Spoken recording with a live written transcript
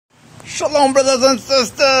Shalom, brothers and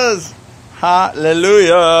sisters.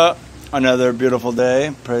 Hallelujah. Another beautiful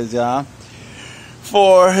day. Praise Yah.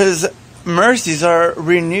 For His mercies are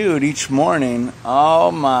renewed each morning.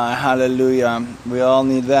 Oh my, hallelujah. We all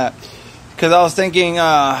need that. Because I was thinking,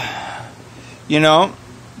 the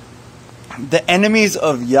enemies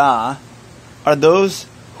of Yah are those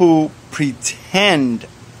who pretend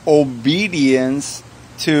obedience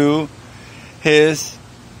to His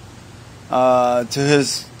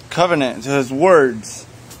covenant, to His words.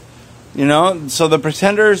 So the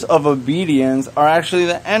pretenders of obedience are actually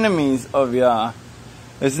the enemies of Yah.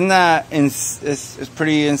 Isn't that it's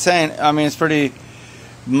pretty insane? I mean, it's pretty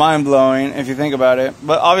mind-blowing if you think about it.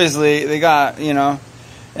 But obviously, they got,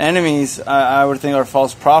 enemies, I would think, are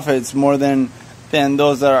false prophets more than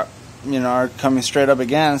those that are coming straight up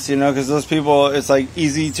against, because those people, it's like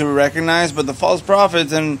easy to recognize. But the false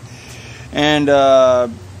prophets and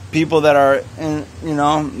people that are in,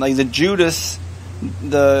 like the Judas,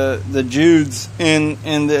 the Judes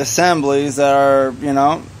in the assemblies that are,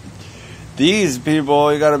 these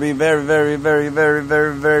people, you got to be very, very, very, very,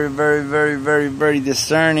 very, very, very, very, very, very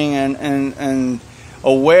discerning and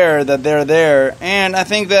aware that they're there. And I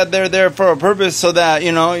think that they're there for a purpose, so that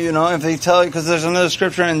if they tell you, because there's another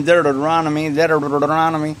scripture in Deuteronomy,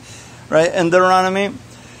 right? In Deuteronomy,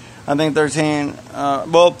 I think 13.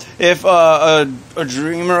 If a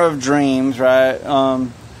dreamer of dreams, right,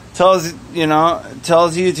 tells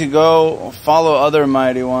you to go follow other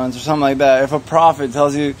mighty ones or something like that. If a prophet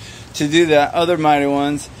tells you to do that, other mighty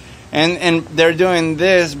ones, and they're doing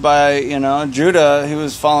this by Judah, he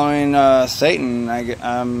was following Satan.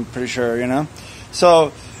 I'm pretty sure,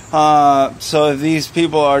 So if these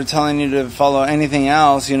people are telling you to follow anything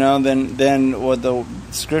else, then what the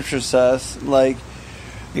scripture says, like,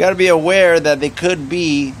 you got to be aware that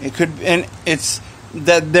and it's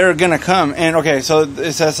that they're gonna come. And okay, so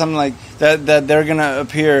it says something like that they're gonna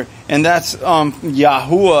appear, and that's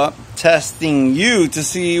Yahuwah testing you to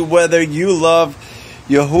see whether you love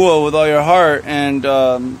Yahuwah with all your heart and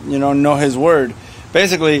know His word.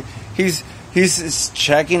 Basically, he's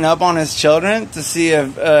checking up on His children to see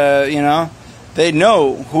if they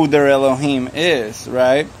know who their Elohim is,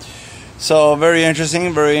 right? So very interesting,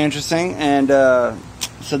 and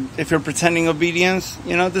so if you're pretending obedience,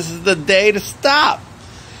 this is the day to stop.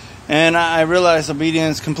 And I realize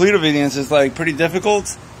complete obedience is like pretty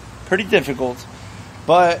difficult.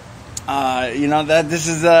 But that this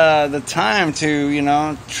is the time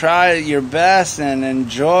to try your best and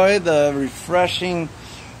enjoy the refreshing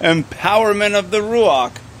empowerment of the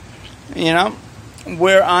Ruach.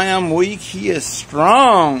 Where I am weak, He is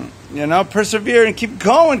strong. Persevere and keep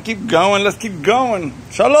going. Let's keep going.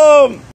 Shalom.